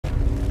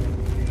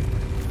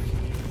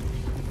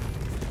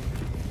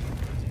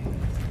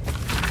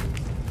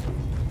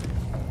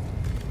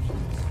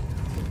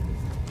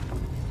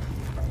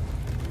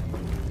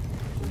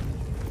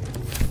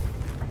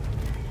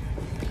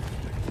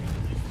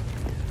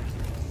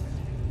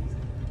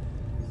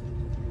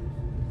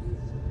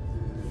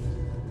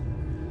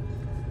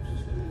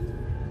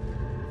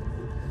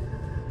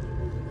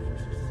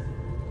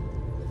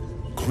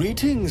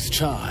Greetings,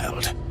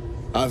 child.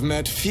 I've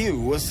met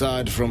few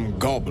aside from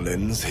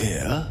goblins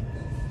here.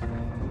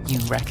 You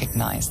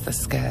recognize the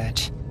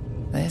Scourge.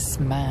 This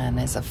man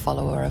is a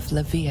follower of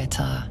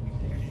Loviatar,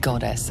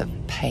 goddess of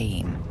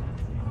pain.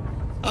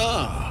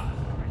 Ah,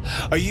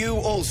 are you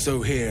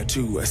also here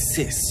to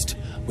assist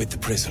with the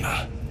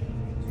prisoner?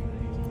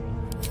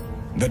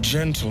 The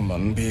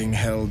gentleman being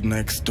held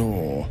next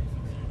door.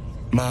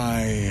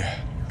 My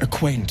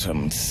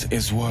acquaintance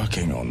is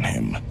working on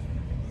him,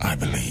 I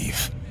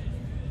believe.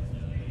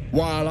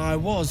 While I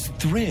was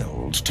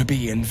thrilled to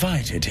be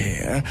invited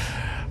here,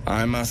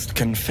 I must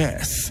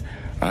confess,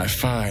 I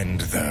find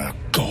the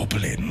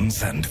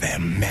goblins and their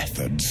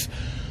methods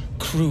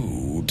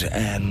crude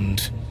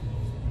and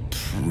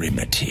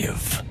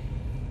primitive.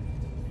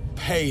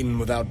 Pain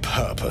without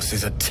purpose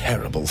is a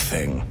terrible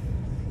thing.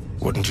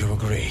 Wouldn't you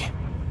agree?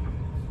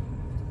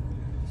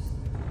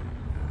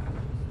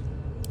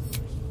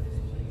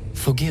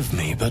 Forgive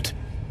me, but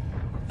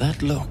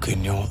that look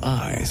in your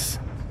eyes,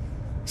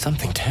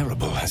 something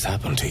terrible has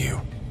happened to you.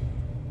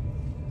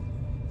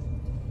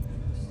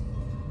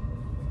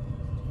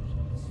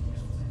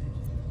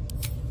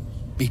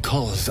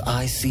 Because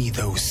I see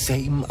those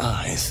same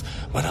eyes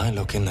when I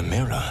look in the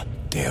mirror,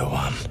 dear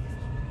one.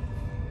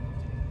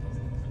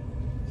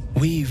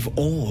 We've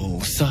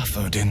all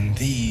suffered in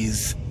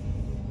these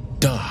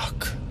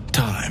dark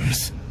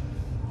times.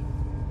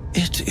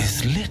 It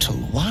is little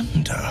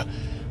wonder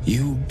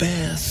you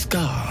bear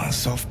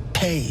scars of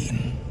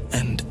pain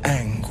and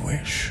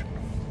anguish.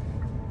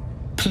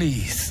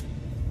 Please,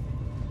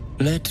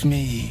 let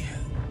me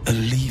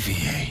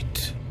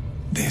alleviate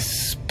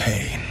this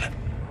pain.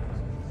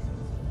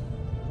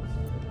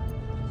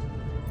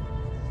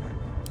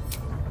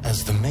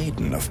 As the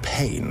Maiden of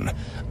Pain,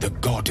 the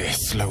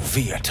goddess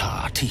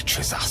Loviatar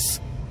teaches us,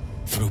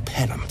 through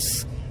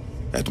penance,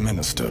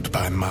 administered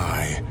by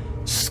my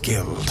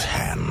skilled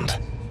hand.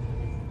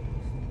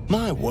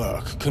 My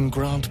work can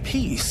grant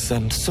peace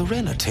and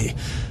serenity,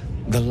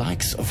 the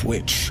likes of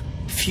which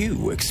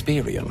few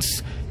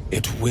experience.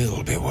 It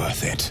will be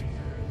worth it.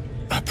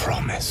 I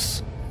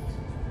promise.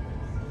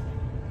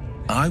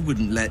 I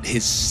wouldn't let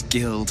his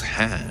skilled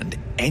hand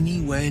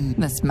anywhere.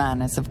 This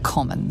man is of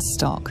common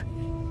stock.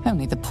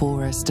 Only the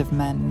poorest of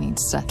men need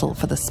settle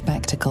for the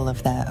spectacle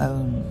of their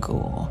own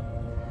gore.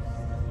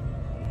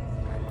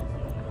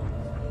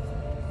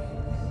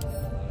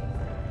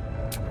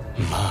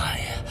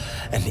 My,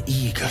 an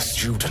eager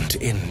student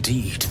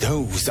indeed.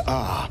 Those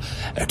are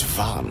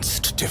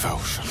advanced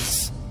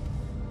devotions.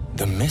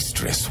 The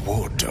mistress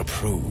would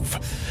approve.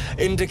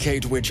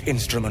 Indicate which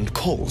instrument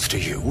calls to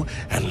you,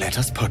 and let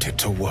us put it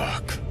to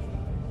work.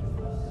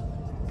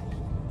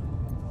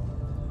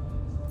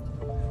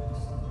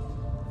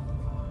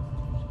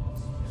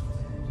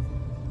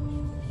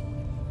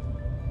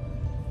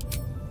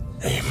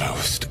 A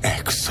most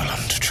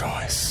excellent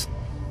choice.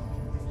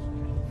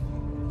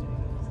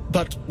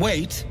 But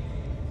wait!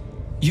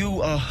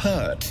 You are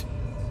hurt.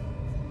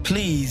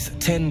 Please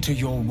tend to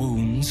your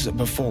wounds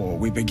before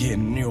we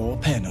begin your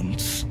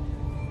penance.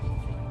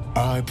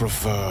 I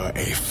prefer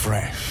a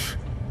fresh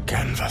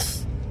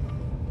canvas.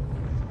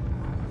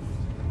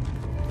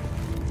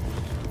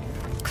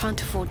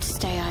 Can't afford to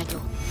stay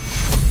idle.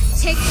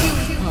 Take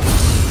your...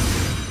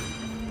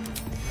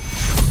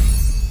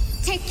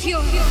 Take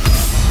your...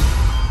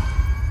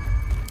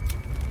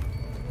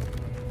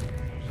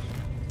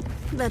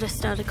 Let us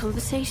start a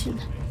conversation.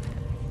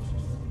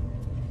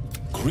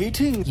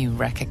 Greeting. You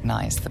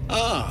recognize the...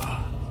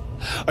 Ah,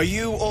 are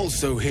you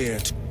also here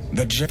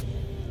to...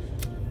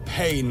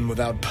 Pain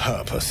without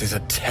purpose is a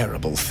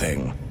terrible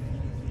thing.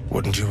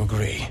 Wouldn't you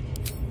agree?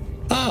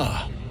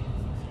 Ah,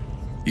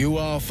 you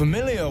are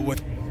familiar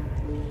with...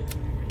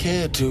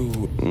 Care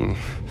to...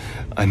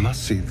 I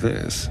must see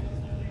this.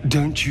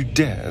 Don't you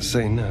dare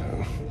say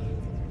no.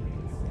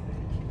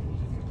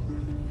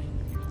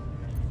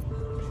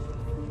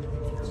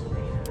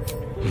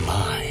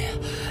 My,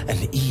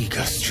 an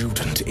eager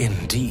student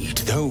indeed.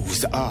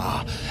 Those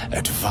are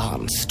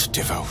advanced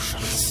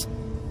devotions.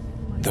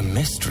 The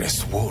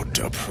mistress would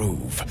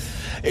approve.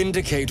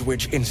 Indicate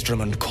which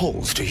instrument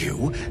calls to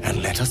you,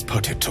 and let us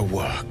put it to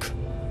work.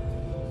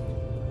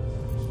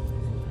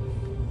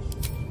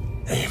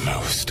 A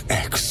most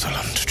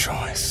excellent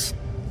choice.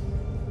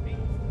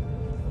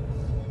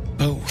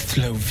 Both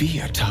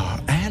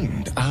Loviatar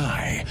and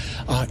I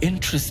are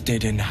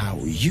interested in how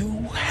you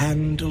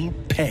handle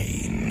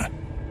pain,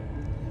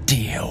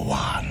 dear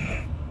one.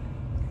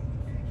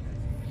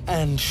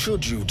 And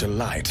should you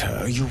delight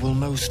her, you will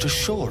most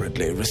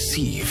assuredly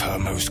receive her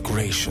most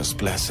gracious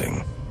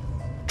blessing.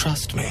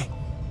 Trust me.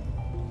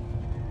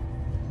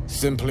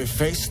 Simply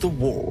face the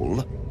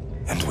wall,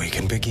 and we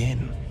can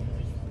begin.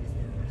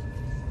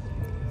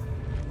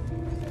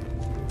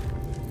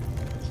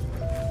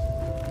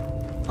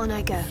 On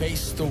I go.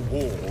 Face the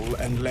wall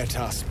and let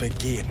us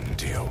begin,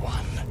 dear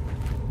one.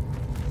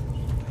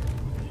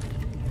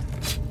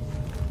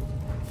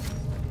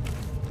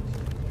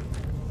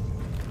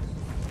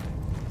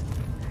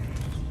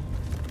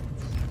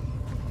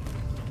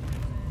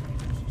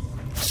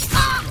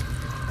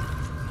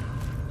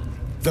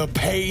 The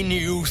pain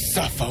you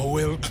suffer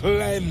will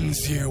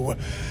cleanse you.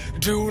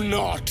 Do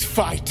not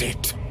fight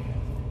it.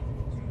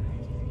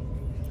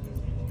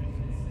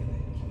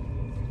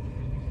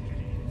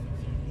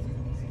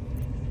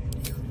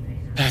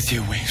 As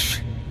you wish,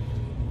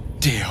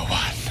 dear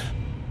one.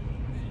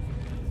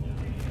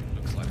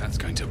 Looks like that's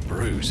going to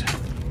bruise.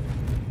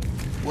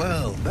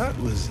 Well, that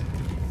was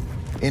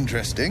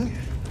interesting.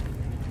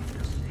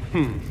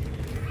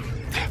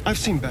 I've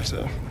seen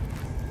better.